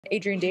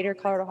Adrian Dater,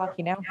 Colorado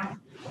Hockey Now.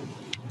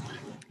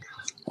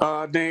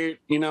 Nate,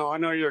 I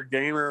know you're a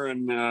gamer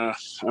and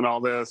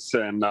all this,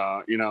 and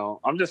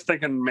I'm just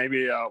thinking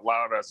maybe out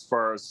loud as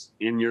far as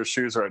in your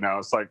shoes right now.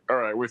 It's like, all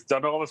right, we've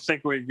done all the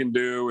thinking we can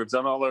do, we've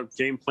done all the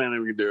game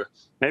planning we can do.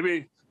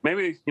 Maybe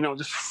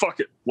just fuck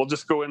it. We'll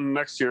just go in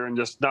next year and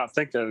just not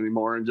think that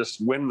anymore and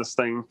just win this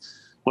thing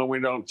when we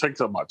don't think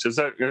so much.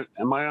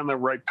 Am I on the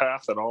right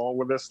path at all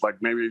with this?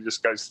 Like maybe you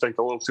just guys think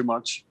a little too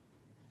much.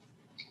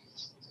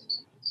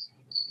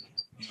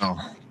 No.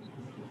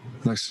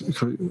 Last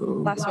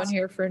one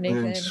here for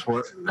Nathan.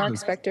 Mark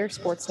Spector,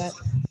 Sportsnet.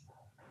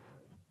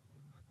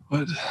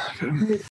 What? Okay.